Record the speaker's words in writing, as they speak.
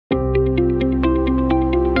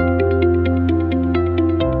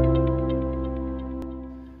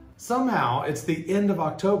Now, it's the end of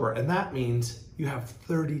October, and that means you have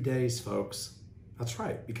 30 days, folks. That's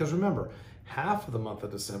right, because remember, half of the month of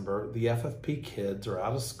December, the FFP kids are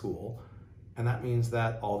out of school, and that means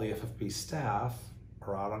that all the FFP staff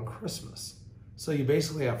are out on Christmas. So you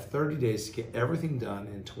basically have 30 days to get everything done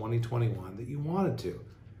in 2021 that you wanted to.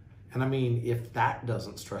 And I mean, if that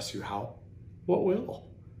doesn't stress you out, what will?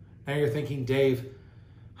 Now you're thinking, Dave,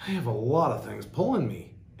 I have a lot of things pulling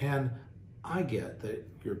me, and I get that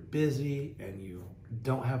you're busy and you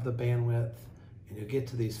don't have the bandwidth, and you get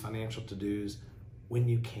to these financial to-dos when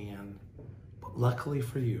you can. But luckily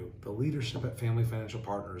for you, the leadership at Family Financial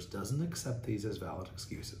Partners doesn't accept these as valid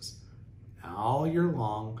excuses. Now, all year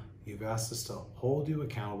long, you've asked us to hold you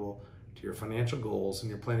accountable to your financial goals and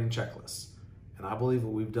your planning checklists. And I believe that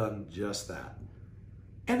we've done just that.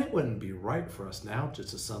 And it wouldn't be right for us now just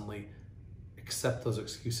to suddenly accept those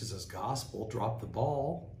excuses as gospel, drop the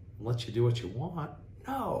ball, and let you do what you want.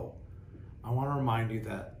 No. I want to remind you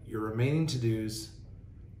that your remaining to-dos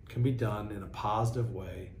can be done in a positive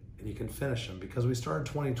way, and you can finish them, because we started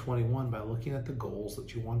 2021 by looking at the goals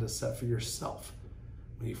that you wanted to set for yourself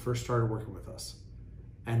when you first started working with us.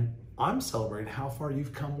 And I'm celebrating how far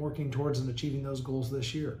you've come working towards and achieving those goals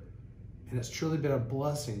this year. And it's truly been a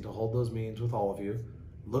blessing to hold those meetings with all of you,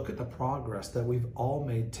 look at the progress that we've all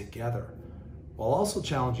made together, while also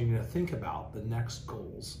challenging you to think about the next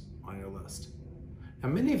goals on your list. Now,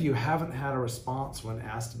 many of you haven't had a response when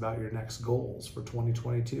asked about your next goals for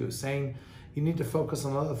 2022, saying you need to focus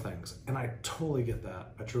on other things. And I totally get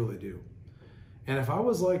that. I truly do. And if I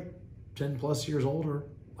was like 10 plus years older,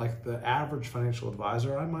 like the average financial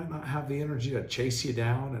advisor, I might not have the energy to chase you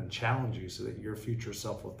down and challenge you so that your future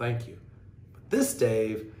self will thank you. But this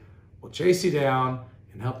Dave will chase you down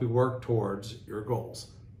and help you work towards your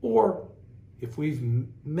goals. Or if we've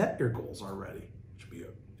met your goals already, which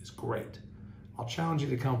is great, I'll challenge you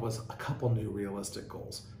to come up with a couple new realistic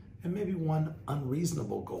goals and maybe one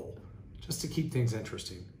unreasonable goal, just to keep things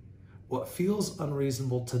interesting. What feels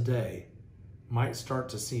unreasonable today might start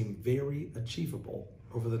to seem very achievable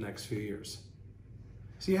over the next few years.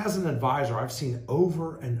 See, as an advisor, I've seen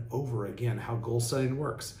over and over again how goal setting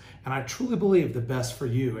works, and I truly believe the best for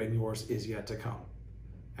you and yours is yet to come.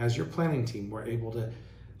 As your planning team, we're able to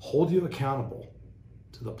hold you accountable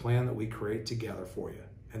to the plan that we create together for you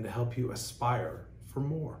and to help you aspire for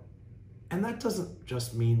more. And that doesn't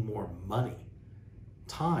just mean more money.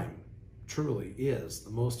 Time truly is the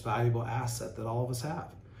most valuable asset that all of us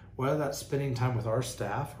have. Whether that's spending time with our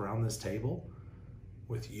staff around this table,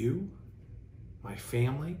 with you, my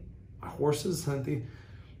family, my horses, maybe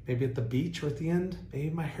at the beach, or at the end,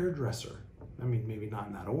 maybe my hairdresser. I mean, maybe not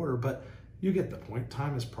in that order, but you get the point.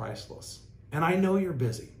 Time is priceless. And I know you're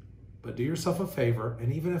busy, but do yourself a favor,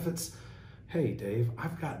 and even if it's, hey, Dave,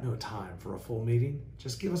 I've got no time for a full meeting,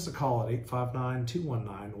 just give us a call at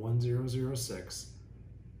 859-219-1006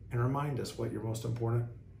 and remind us what your most important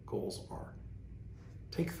goals are.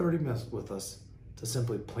 Take 30 minutes with us to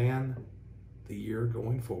simply plan the year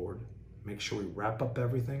going forward, make sure we wrap up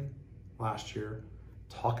everything last year,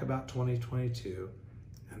 talk about 2022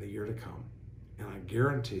 and the year to come. And I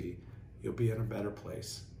guarantee you'll be in a better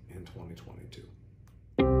place in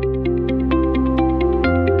 2022.